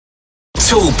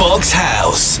Toolbox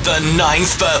House, the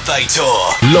 9th birthday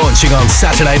tour, launching on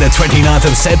Saturday the 29th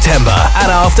of September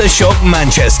at Aftershock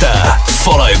Manchester,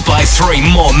 followed by 3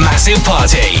 more massive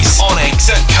parties. Onyx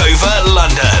at Covert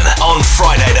London on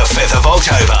Friday the 5th of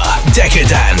October,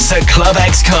 Decadence at Club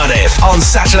X Cardiff on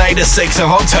Saturday the 6th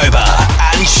of October,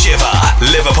 and Shiva,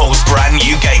 Liverpool's brand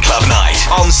new gay club night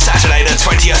on Saturday the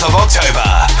 20th of October,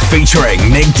 featuring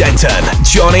Nik Denton,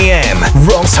 Johnny M,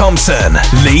 Ross Thompson,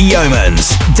 Lee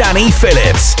Yeomans, Danny Phillips,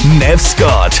 Nev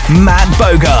Scott, Matt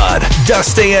Bogard,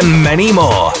 Dusty and many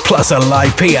more, plus a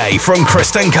live PA from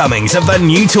Kristen Cummings of the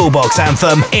new Toolbox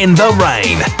anthem In the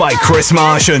Rain by Chris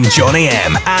Marsh and Johnny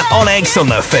M at Onyx on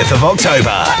the 5th of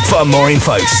October. For more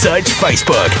info, search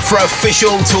Facebook for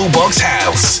Official Toolbox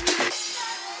House.